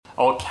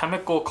a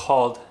chemical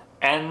called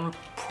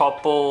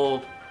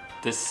N-propyl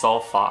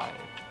disulfide.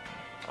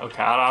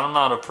 Okay, I don't know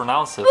how to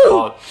pronounce it,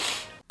 but...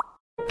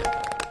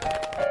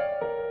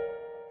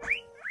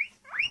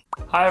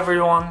 Hi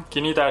everyone,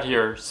 GuineaDad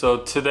here. So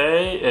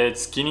today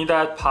it's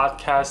GuineaDad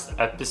Podcast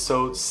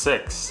Episode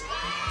 6.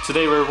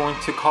 Today we're going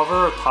to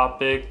cover a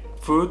topic,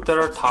 food that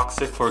are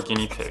toxic for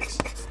guinea pigs.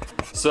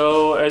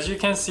 So as you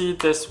can see,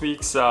 this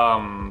week's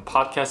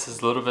podcast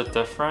is a little bit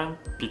different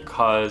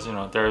because,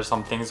 there are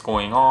some things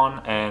going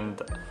on,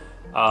 and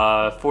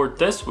for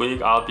this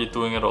week, I'll be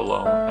doing it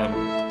alone,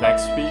 and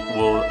next week,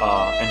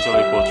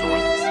 Angelique will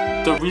join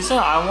us. The reason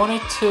I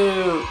wanted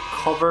to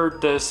cover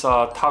this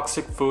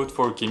toxic food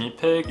for guinea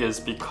pig is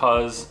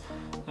because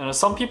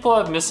some people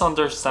have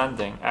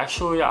misunderstanding.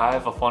 Actually, I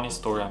have a funny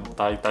story. I'm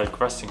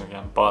digressing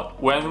again.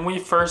 But when we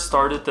first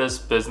started this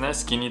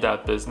business,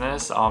 GuineaDad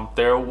business,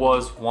 there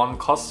was one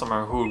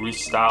customer who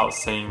reached out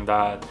saying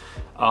that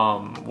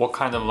what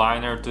kind of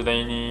liner do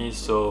they need.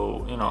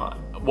 So,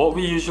 what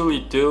we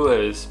usually do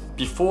is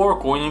before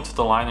going into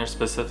the liner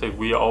specific,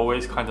 we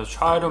always kind of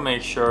try to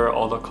make sure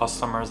all the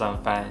customers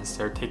and fans,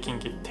 they're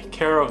take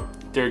care of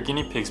their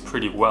guinea pigs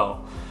pretty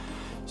well.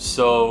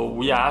 So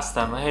we asked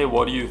them, hey,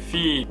 what do you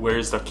feed?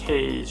 Where's the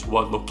cage?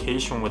 What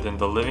location within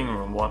the living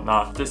room,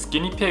 whatnot. This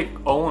guinea pig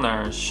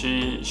owner,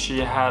 she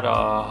had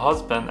a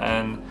husband,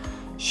 and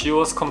she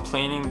was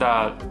complaining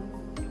that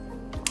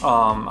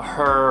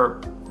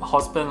her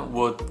husband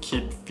would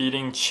keep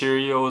feeding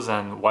Cheerios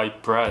and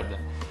white bread.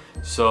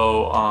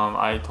 So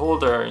I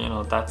told her,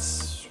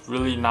 that's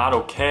really not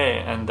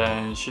okay, and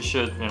then she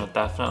should,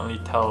 definitely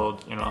tell,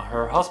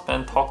 her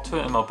husband, talk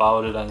to him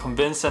about it and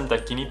convince him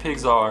that guinea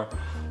pigs are,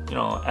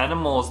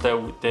 animals that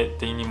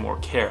they need more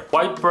care.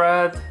 White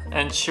bread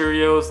and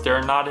Cheerios,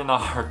 they're not in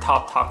our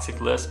top toxic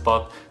list,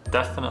 but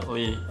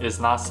definitely is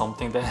not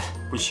something that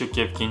we should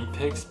give guinea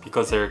pigs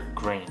because they're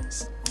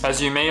grains.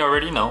 As you may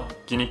already know,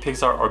 guinea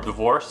pigs are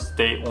herbivores.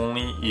 They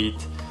only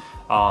eat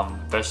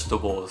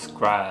vegetables,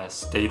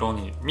 grass. They don't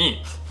eat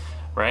meat,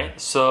 right?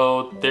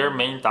 So their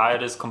main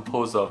diet is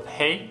composed of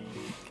hay,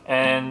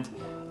 and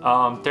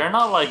they're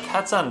not like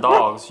cats and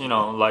dogs,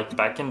 like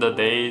back in the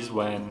days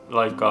when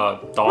like a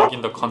dog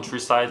in the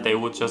countryside, they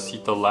would just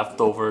eat the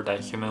leftover that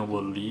human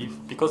would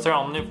leave because they're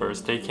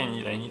omnivores. They can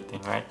eat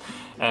anything, right?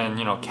 And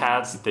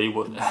cats, they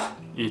would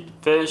eat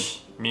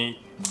fish, meat,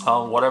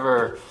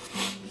 whatever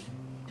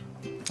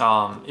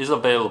is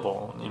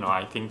available.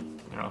 I think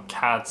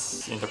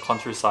cats in the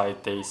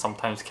countryside, they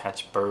sometimes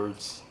catch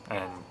birds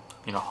and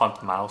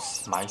hunt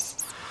mice,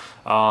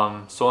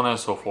 so on and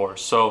so forth.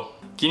 So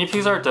guinea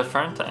pigs are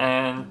different,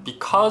 and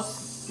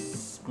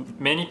because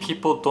many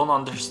people don't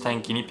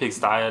understand guinea pigs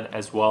diet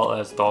as well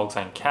as dogs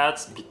and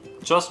cats,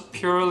 just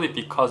purely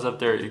because of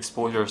their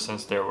exposure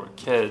since they were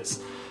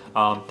kids,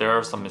 there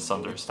are some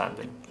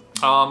misunderstanding.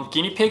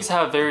 Guinea pigs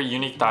have very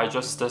unique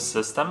digestive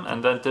system,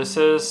 and then this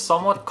is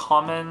somewhat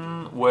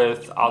common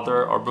with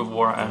other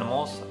herbivore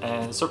animals,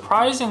 and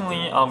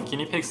surprisingly,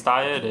 guinea pigs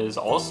diet is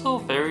also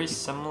very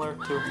similar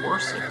to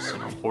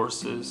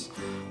horses.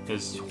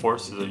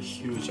 Horse is a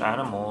huge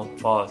animal,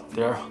 but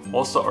they're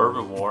also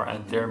herbivore,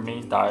 and their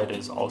main diet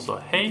is also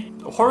hay.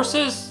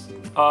 Horses,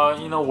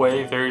 in a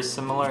way, very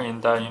similar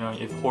in that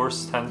if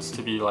horse tends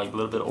to be like a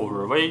little bit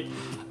overweight,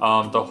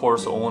 the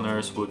horse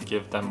owners would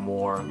give them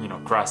more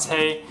grass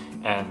hay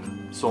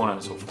and so on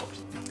and so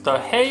forth. The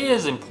hay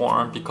is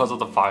important because of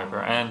the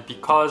fiber, and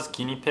because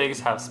guinea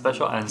pigs have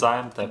special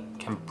enzymes that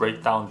can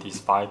break down these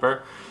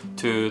fiber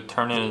to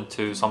turn it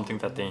into something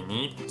that they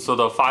need. So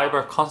the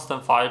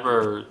constant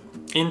fiber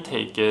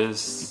intake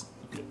is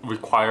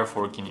required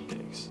for guinea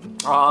pigs.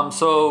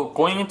 So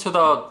going into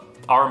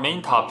our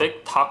main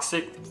topic,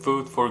 toxic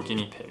food for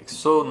guinea pigs.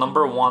 So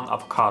number one,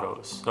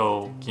 avocados.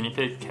 So guinea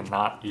pig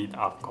cannot eat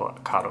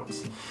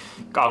avocados.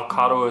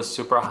 Avocado is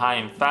super high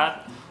in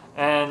fat,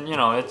 and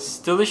it's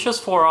delicious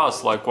for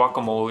us, like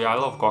guacamole. I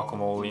love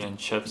guacamole and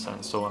chips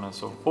and so on and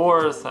so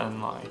forth,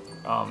 and like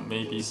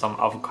maybe some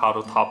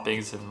avocado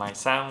toppings in my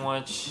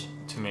sandwich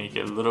to make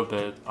it a little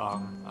bit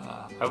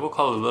I will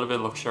call it a little bit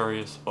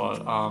luxurious,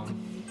 but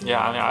yeah,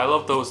 I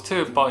love those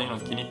too, but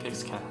guinea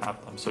pigs can't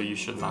have them, so you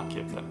should not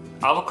give them.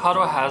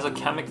 Avocado has a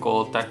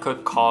chemical that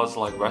could cause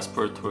like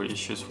respiratory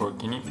issues for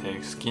guinea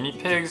pigs. Guinea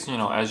pigs,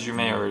 as you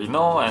may already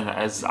know, and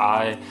as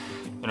I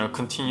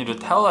continue to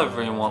tell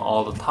everyone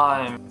all the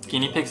time,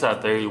 guinea pigs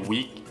have very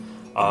weak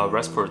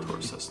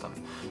respiratory system.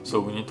 So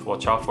we need to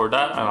watch out for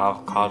that, and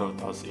avocado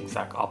does the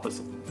exact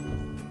opposite.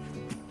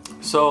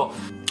 So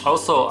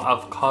also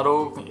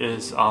avocado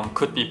is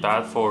could be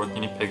bad for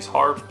guinea pig's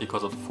heart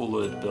because of the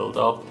fluid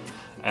buildup,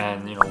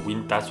 and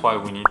that's why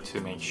we need to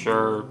make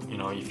sure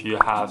if you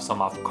have some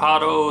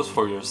avocados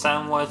for your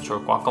sandwich or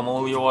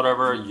guacamole or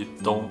whatever, you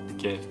don't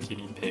give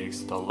guinea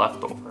pigs the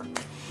leftover.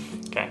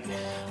 Okay.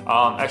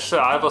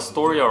 Actually, I have a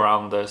story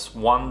around this.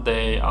 One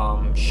day,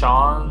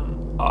 Sean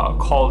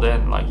called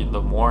in like in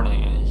the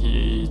morning, and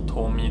he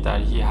told me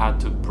that he had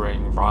to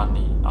bring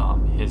Ronnie,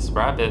 his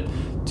rabbit,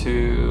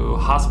 to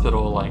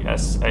hospital like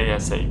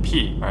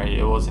ASAP. Right?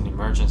 It was an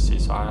emergency,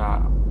 so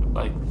I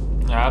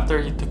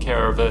after he took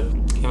care of it,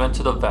 he went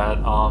to the vet.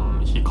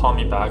 He called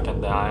me back,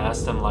 and then I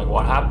asked him like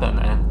what happened,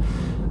 and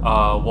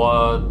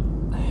what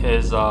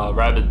his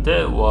rabbit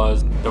did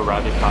was the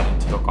rabbit got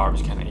into the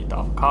garbage can and ate the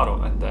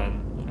avocado, and then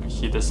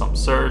he did some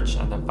search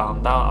and then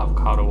found out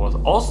avocado was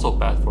also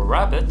bad for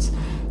rabbits.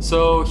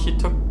 So he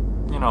took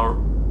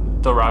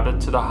the rabbit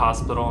to the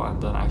hospital,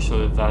 and then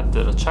actually the vet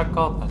did a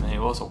checkup and it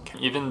was okay.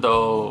 Even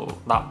though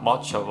not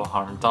much of a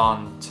harm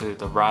done to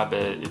the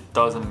rabbit, it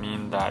doesn't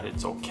mean that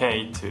it's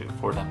okay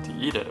for them to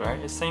eat it, right?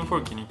 It's same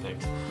for guinea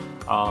pigs.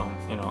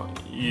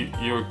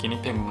 Your guinea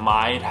pig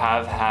might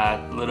have had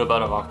a little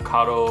bit of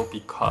avocado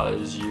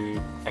because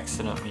you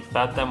accidentally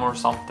fed them or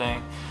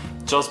something.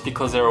 Just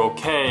because they're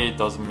okay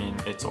doesn't mean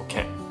it's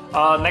okay.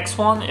 Next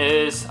one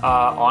is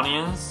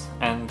onions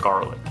and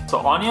garlic. So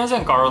onions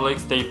and garlic,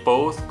 they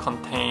both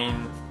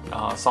contain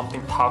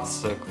something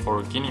toxic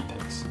for guinea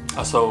pigs.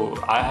 So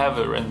I have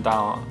it written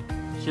down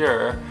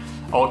here,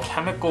 a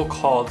chemical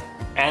called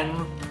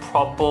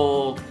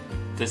N-propyl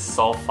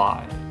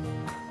disulfide.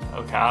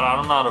 Okay, I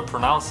don't know how to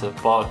pronounce it,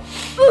 but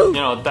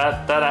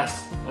that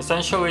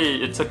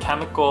essentially it's a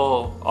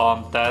chemical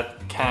that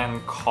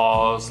can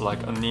cause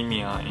like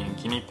anemia in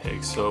guinea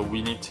pigs. So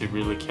we need to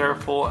be really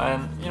careful,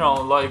 and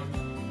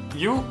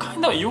you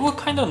would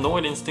kind of know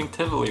it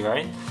instinctively,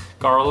 right?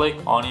 Garlic,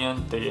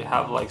 onion, they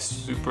have like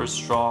super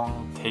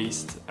strong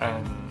taste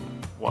and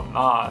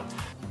whatnot.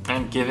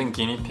 And giving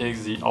guinea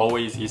pigs, they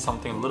always eat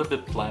something a little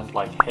bit bland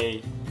like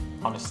hay.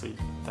 Honestly,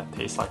 that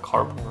tastes like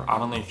cardboard. I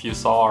don't know if you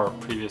saw our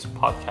previous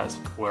podcast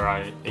where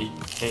I ate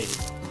hay.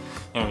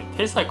 It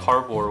tastes like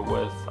cardboard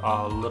with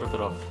a little bit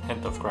of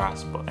hint of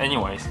grass. But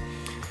anyways,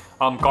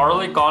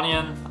 garlic,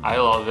 onion, I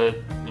love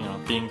it.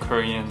 Being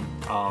Korean,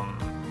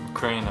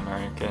 Korean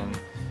American,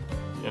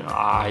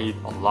 I eat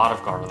a lot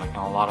of garlic and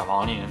a lot of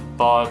onion,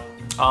 but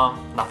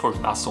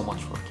not so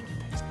much for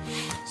guinea pigs.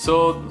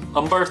 So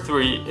number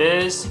 3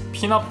 is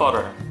peanut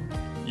butter.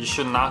 You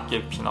should not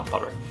give peanut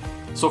butter.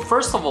 So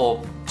first of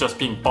all, just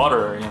being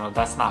butter,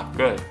 that's not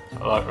good,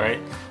 right?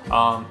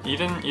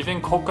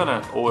 Even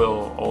coconut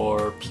oil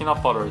or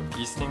peanut butter,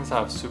 these things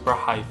have super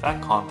high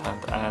fat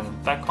content, and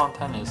fat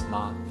content is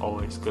not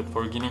always good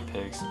for guinea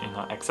pigs in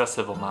an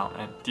excessive amount,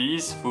 and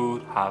these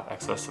food have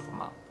excessive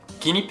amount.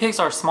 Guinea pigs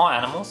are small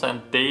animals,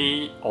 and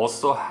they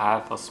also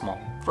have a small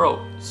throat.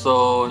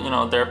 So,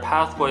 their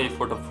pathway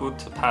for the food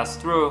to pass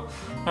through,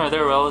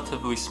 they're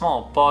relatively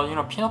small, but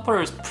peanut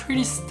butter is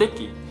pretty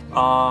sticky.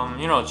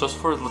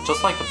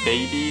 Just like a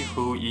baby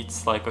who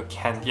eats like a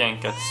candy and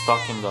gets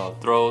stuck in the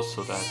throat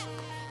so that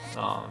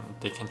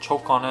they can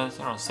choke on it.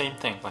 Same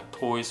thing, like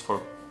toys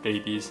for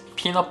babies.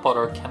 Peanut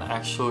butter can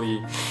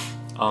actually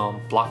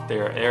block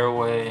their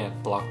airway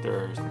and block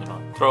their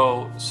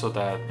throat, so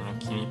that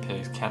guinea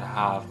pigs can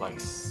have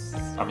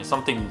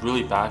something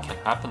really bad can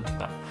happen to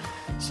them.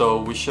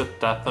 So we should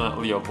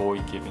definitely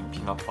avoid giving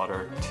peanut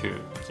butter to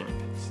guinea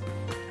pigs.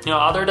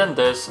 Other than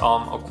this,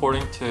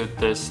 according to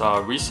this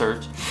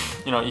research,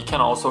 it can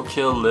also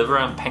kill liver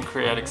and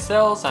pancreatic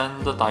cells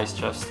and the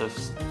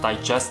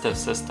digestive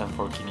system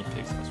for guinea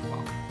pigs as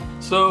well.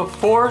 So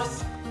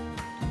 4th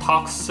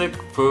toxic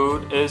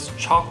food is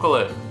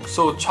chocolate.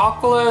 So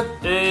chocolate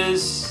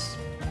is,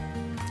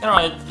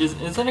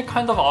 isn't it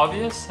kind of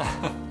obvious?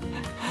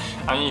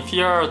 I mean, if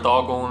you're a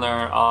dog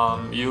owner,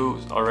 you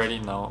already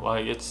know,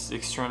 like, it's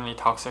extremely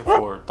toxic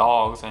for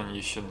dogs, and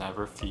you should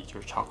never feed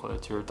your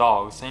chocolate to your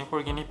dog. Same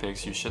for guinea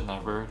pigs, you should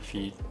never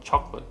feed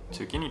chocolate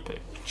to guinea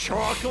pig.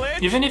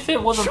 Chocolate? Even if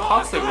it wasn't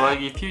toxic,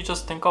 like, if you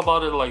just think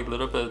about it like a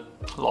little bit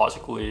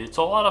logically, it's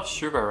a lot of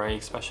sugar, right?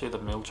 Especially the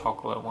milk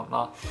chocolate and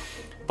whatnot.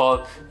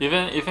 But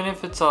even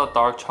if it's a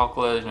dark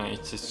chocolate,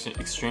 it's just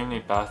extremely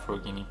bad for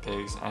guinea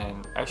pigs,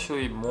 and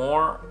actually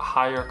more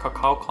higher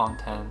cacao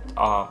content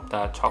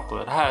that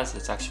chocolate has,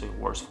 it's actually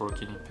worse for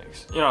guinea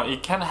pigs.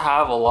 It can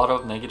have a lot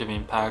of negative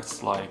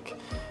impacts, like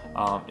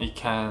it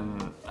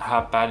can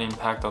have bad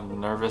impact on the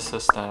nervous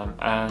system,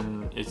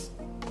 and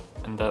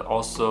that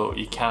also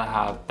it can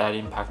have bad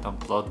impact on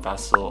blood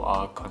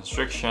vessel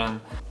constriction.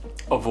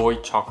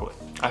 Avoid chocolate.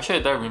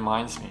 Actually, that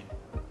reminds me.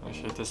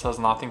 Actually, this has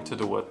nothing to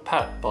do with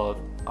pet, but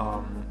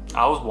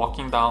I was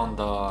walking down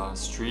the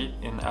street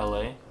in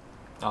LA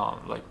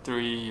like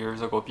 3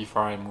 years ago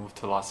before I moved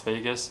to Las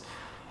Vegas,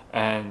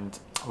 and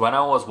when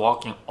I was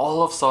walking,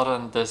 all of a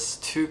sudden this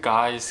 2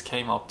 guys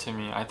came up to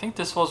me. I think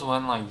this was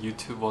when like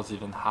YouTube was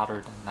even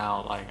hotter than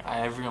now. Like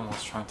everyone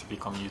was trying to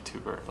become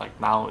YouTuber. Like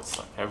now it's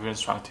like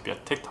everyone's trying to be a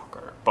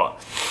TikToker. But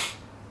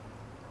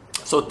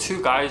so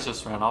 2 guys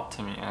just ran up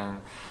to me and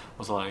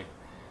was like,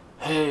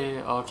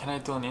 hey, can I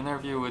do an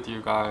interview with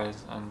you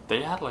guys? And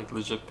they had like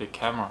legit big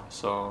camera,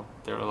 so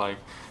they were like,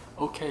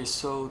 okay,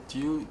 so do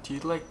you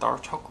like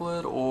dark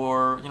chocolate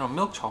or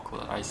milk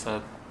chocolate? I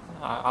said,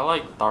 I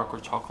like darker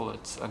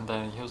chocolates. And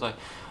then he was like,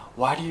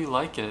 why do you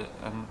like it?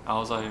 And I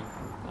was like,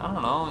 I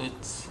don't know, it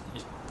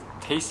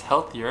tastes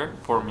healthier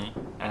for me.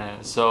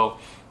 And so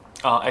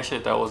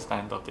actually that was the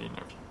end of the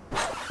interview.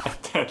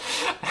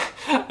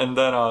 And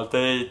then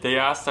they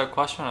asked that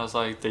question. I was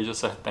like, they just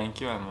said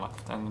thank you and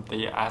left. And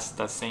they asked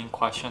that same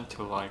question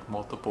to like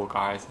multiple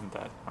guys in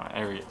that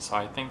area. So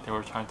I think they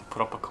were trying to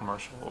put up a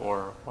commercial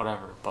or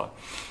whatever. But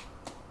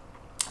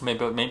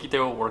maybe they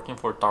were working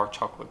for a dark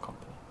chocolate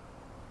company.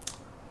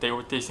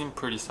 They seemed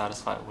pretty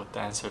satisfied with the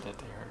answer that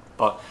they heard.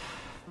 But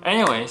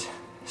anyways,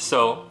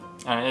 so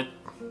it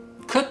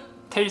could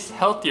taste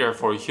healthier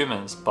for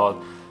humans, but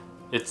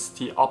it's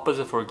the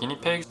opposite for guinea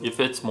pigs. If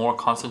it's more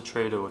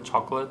concentrated with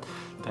chocolate,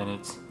 then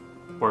it's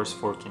worse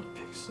for guinea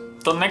pigs.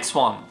 The next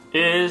one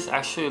is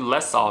actually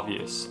less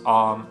obvious.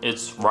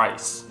 It's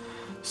rice.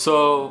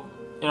 So,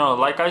 you know,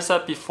 like I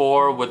said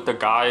before with the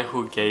guy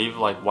who gave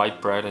like white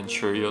bread and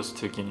Cheerios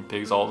to guinea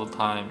pigs all the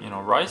time, you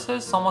know, rice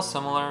is somewhat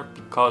similar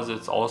because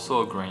it's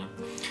also a grain.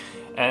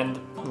 And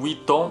we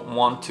don't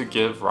want to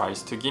give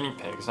rice to guinea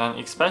pigs, and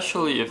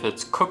especially if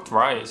it's cooked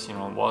rice, you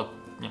know, what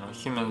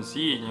humans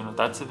eat, you know,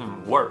 that's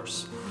even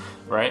worse,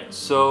 right?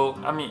 So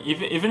I mean,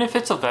 even if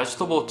it's a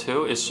vegetable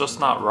too, it's just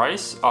not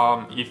rice.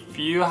 If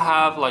you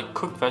have like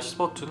cooked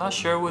vegetable, do not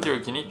share with your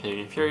guinea pig.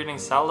 If you're eating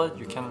salad,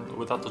 you can,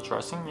 without the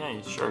dressing,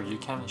 yeah, sure, you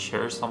can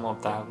share some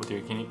of that with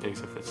your guinea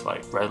pigs if it's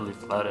like red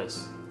leaf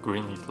lettuce,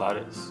 green leaf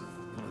lettuce,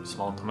 you know,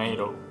 small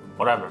tomato,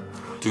 whatever.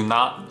 Do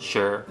not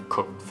share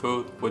cooked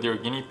food with your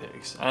guinea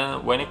pigs.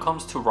 And when it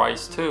comes to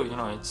rice too, you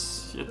know,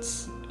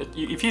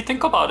 if you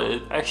think about it,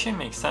 it actually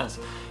makes sense.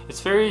 It's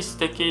very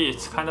sticky,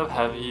 it's kind of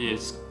heavy,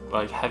 it's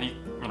like heavy,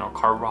 you know,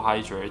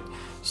 carbohydrate.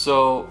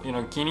 So, you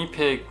know, guinea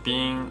pig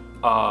being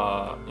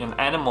an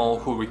animal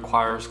who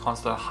requires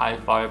constant high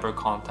fiber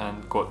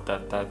content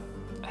that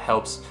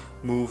helps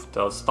move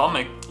the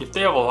stomach, if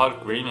they have a lot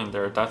of grain in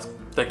there,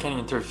 that can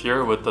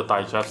interfere with the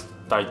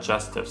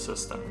digestive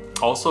system.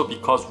 Also,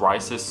 because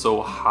rice is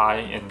so high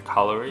in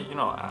calorie, you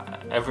know,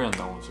 everyone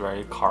knows,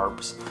 right?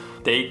 Carbs,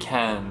 they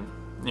can,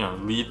 you know,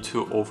 lead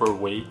to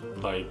overweight.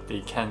 Like they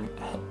can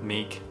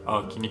make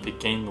a guinea pig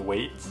gain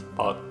weight,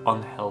 but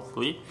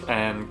unhealthily,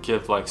 and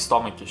give like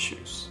stomach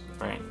issues,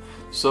 right?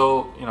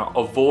 So, you know,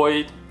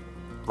 avoid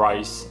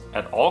rice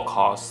at all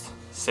costs.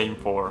 Same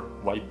for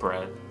white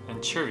bread and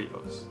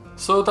Cheerios.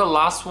 So the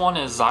last one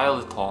is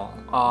xylitol.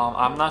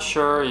 I'm not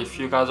sure if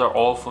you guys are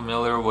all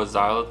familiar with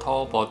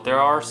xylitol, but there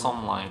are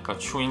some like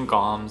chewing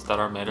gums that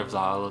are made of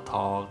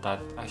xylitol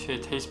that actually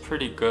taste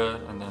pretty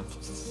good and then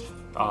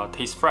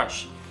taste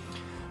fresh,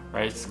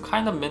 right? It's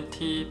kind of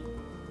minty,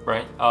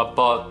 right?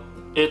 But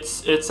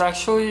it's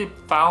actually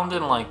found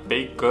in like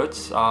baked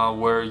goods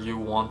where you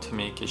want to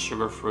make it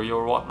sugar-free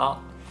or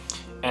whatnot.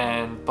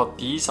 But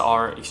these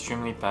are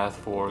extremely bad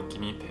for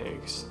guinea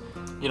pigs.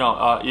 You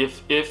know,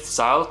 if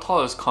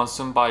xylitol is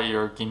consumed by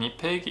your guinea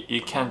pig,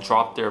 it can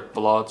drop their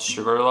blood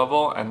sugar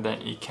level, and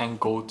then it can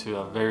go to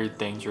a very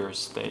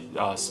dangerous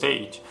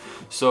stage.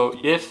 So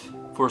if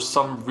for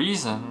some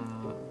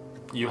reason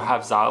you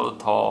have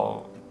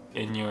xylitol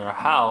in your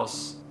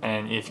house,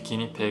 and if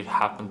guinea pig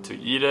happen to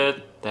eat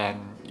it,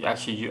 then you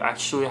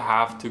actually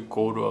have to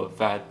go to a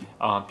vet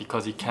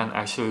because it can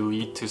actually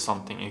lead to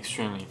something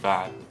extremely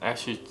bad.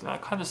 Actually,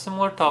 kind of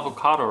similar to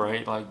avocado,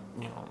 right? Like,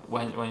 you know,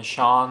 when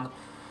Sean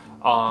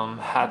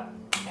had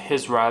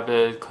his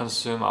rabbit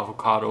consume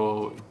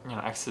avocado, you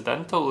know,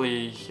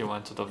 accidentally, he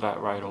went to the vet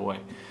right away.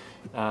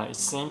 It's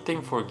same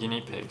thing for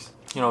guinea pigs.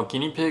 You know,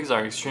 guinea pigs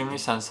are extremely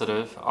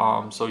sensitive,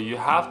 so you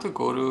have to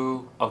go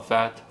to a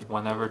vet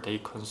whenever they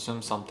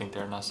consume something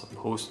they're not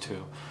supposed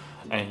to,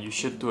 and you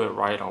should do it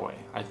right away.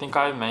 I think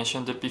I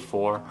mentioned it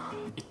before.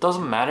 It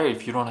doesn't matter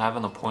if you don't have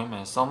an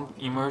appointment. Some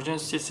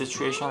emergency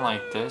situation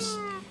like this,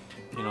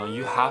 you know,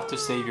 you have to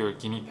save your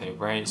guinea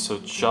pig, right? So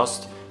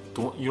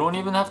you don't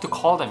even have to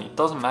call them, it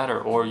doesn't matter.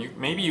 Or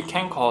maybe you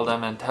can call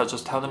them and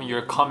just tell them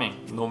you're coming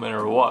no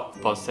matter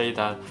what, but say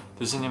that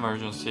this is an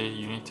emergency,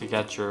 you need to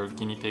get your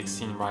guinea pig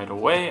seen right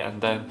away, and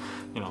then,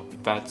 you know,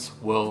 vets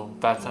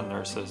and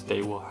nurses,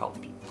 they will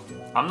help you.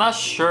 I'm not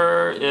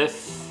sure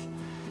if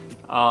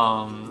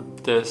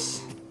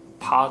this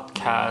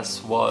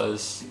podcast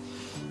was,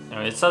 you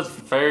know, it's a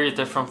very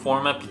different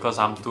format because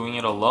I'm doing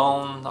it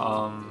alone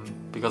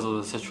because of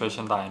the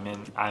situation that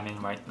I'm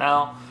in right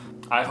now.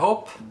 I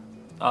hope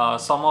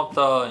some of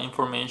the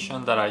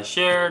information that I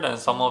shared and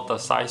some of the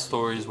side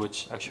stories,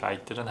 which actually I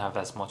didn't have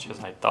as much as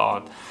I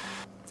thought,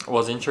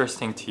 was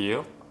interesting to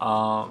you.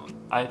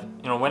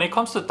 You know, when it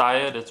comes to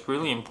diet, it's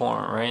really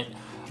important, right?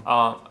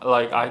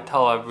 Like I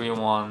tell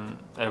everyone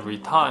every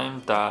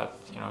time that,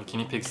 you know,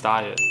 guinea pigs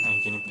diet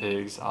and guinea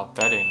pigs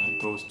bedding,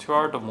 those two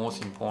are the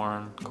most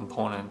important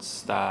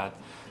components that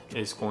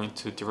is going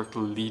to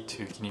directly lead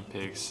to guinea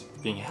pigs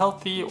being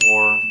healthy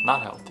or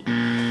not healthy.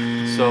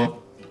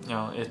 So, you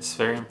know, it's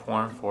very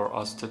important for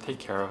us to take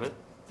care of it.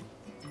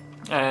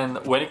 And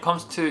when it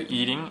comes to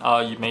eating,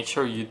 you make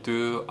sure you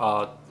do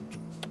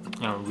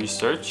you know,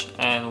 research,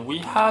 and we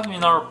have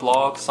in our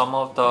blog some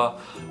of the,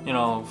 you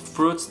know,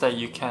 fruits that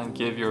you can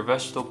give your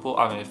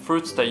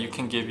fruits that you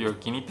can give your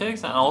guinea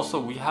pigs, and also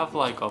we have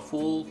like a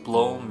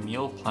full-blown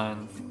meal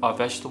plan, a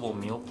vegetable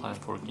meal plan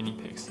for guinea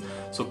pigs.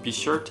 So be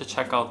sure to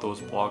check out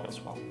those blogs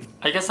as well.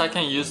 I guess I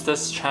can use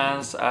this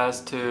chance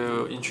as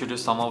to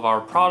introduce some of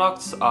our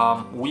products.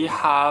 We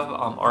have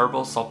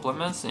herbal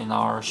supplements in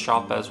our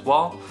shop as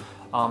well.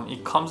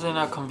 It comes in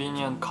a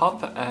convenient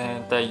cup,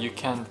 and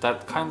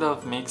that kind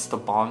of makes the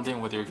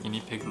bonding with your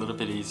guinea pig a little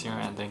bit easier,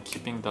 and then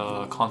keeping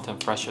the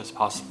content fresh as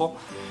possible.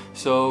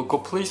 So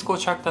please go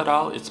check that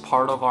out. It's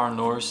part of our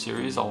Nourish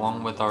series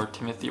along with our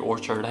Timothy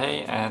Orchard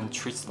Hay and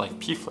treats like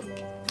pea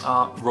flake.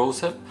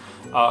 Rosehip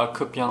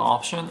could be an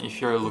option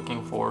if you're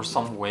looking for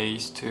some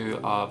ways to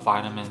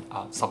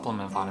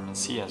supplement vitamin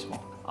C as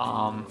well.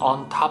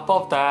 On top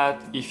of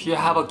that, if you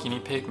have a guinea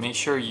pig, make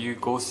sure you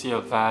go see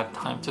a vet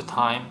time to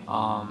time.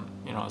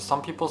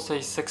 Some people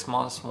say 6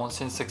 months, once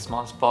in 6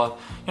 months, but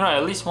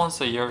at least once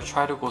a year,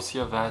 try to go see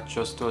a vet,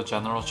 just do a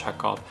general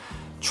checkup.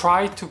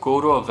 Try to go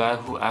to a vet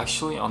who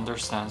actually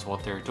understands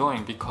what they're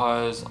doing,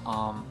 because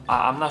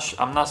I'm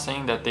not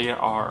saying that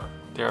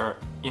they're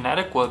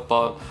inadequate,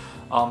 but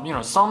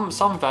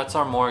some vets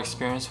are more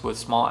experienced with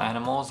small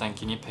animals and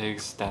guinea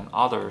pigs than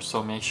others.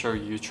 So make sure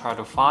you try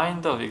to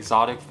find the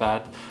exotic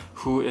vet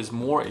who is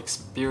more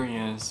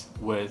experienced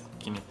with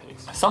guinea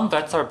pigs. Some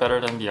vets are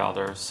better than the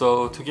others.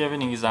 So to give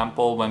an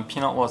example, when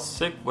Peanut was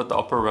sick with the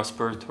upper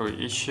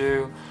respiratory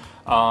issue,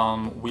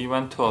 we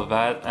went to a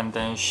vet, and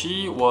then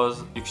she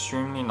was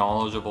extremely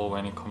knowledgeable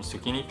when it comes to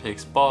guinea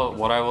pigs. But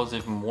what I was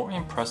even more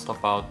impressed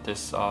about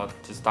this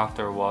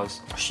doctor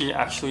was she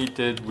actually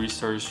did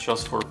research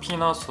just for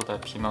Peanut so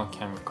that Peanut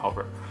can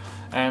recover.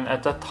 And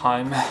at that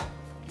time,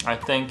 I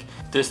think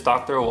this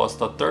doctor was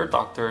the third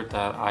doctor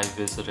that I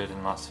visited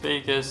in Las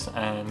Vegas,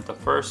 and the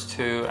first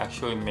two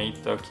actually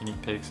made the guinea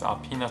pigs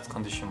Peanut's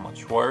condition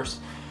much worse.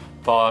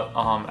 But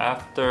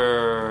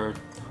after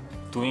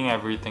doing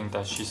everything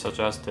that she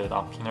suggested,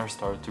 Peanut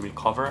started to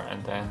recover,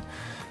 and then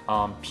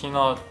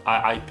Peanut,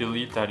 I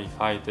believe that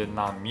if I did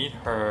not meet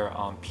her,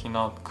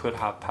 Peanut could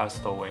have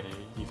passed away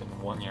even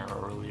 1 year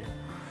earlier.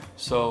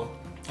 So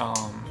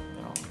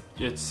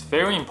it's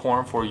very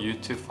important for you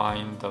to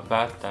find the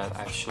vet that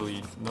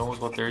actually knows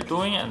what they're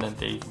doing, and then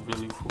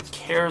who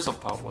cares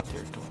about what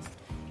they're doing.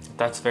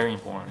 That's very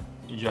important.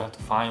 You have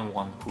to find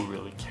one who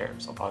really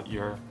cares about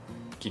your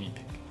guinea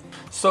pig.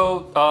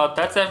 So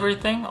that's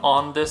everything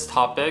on this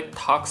topic,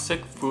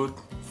 toxic food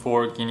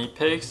for guinea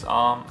pigs.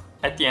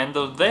 At the end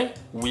of the day,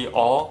 we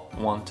all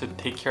want to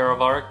take care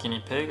of our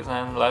guinea pigs,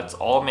 and let's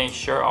all make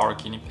sure our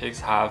guinea pigs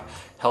have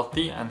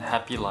healthy and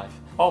happy life.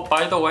 Oh,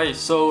 by the way,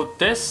 so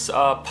this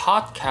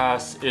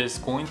podcast is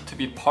going to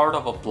be part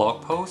of a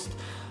blog post.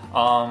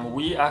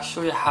 We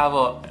actually have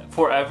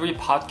for every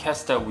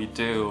podcast that we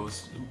do,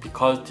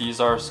 because these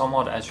are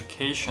somewhat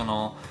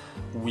educational,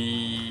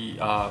 we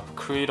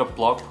create a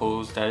blog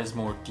post that is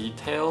more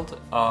detailed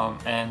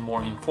and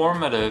more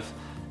informative,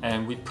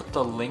 and we put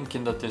the link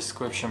in the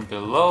description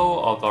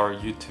below of our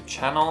YouTube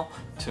channel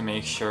to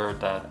make sure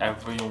that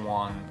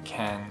everyone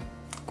can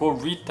go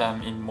read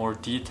them in more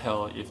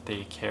detail if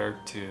they care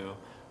to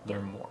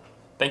learn more.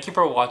 Thank you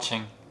for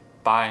watching.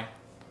 Bye.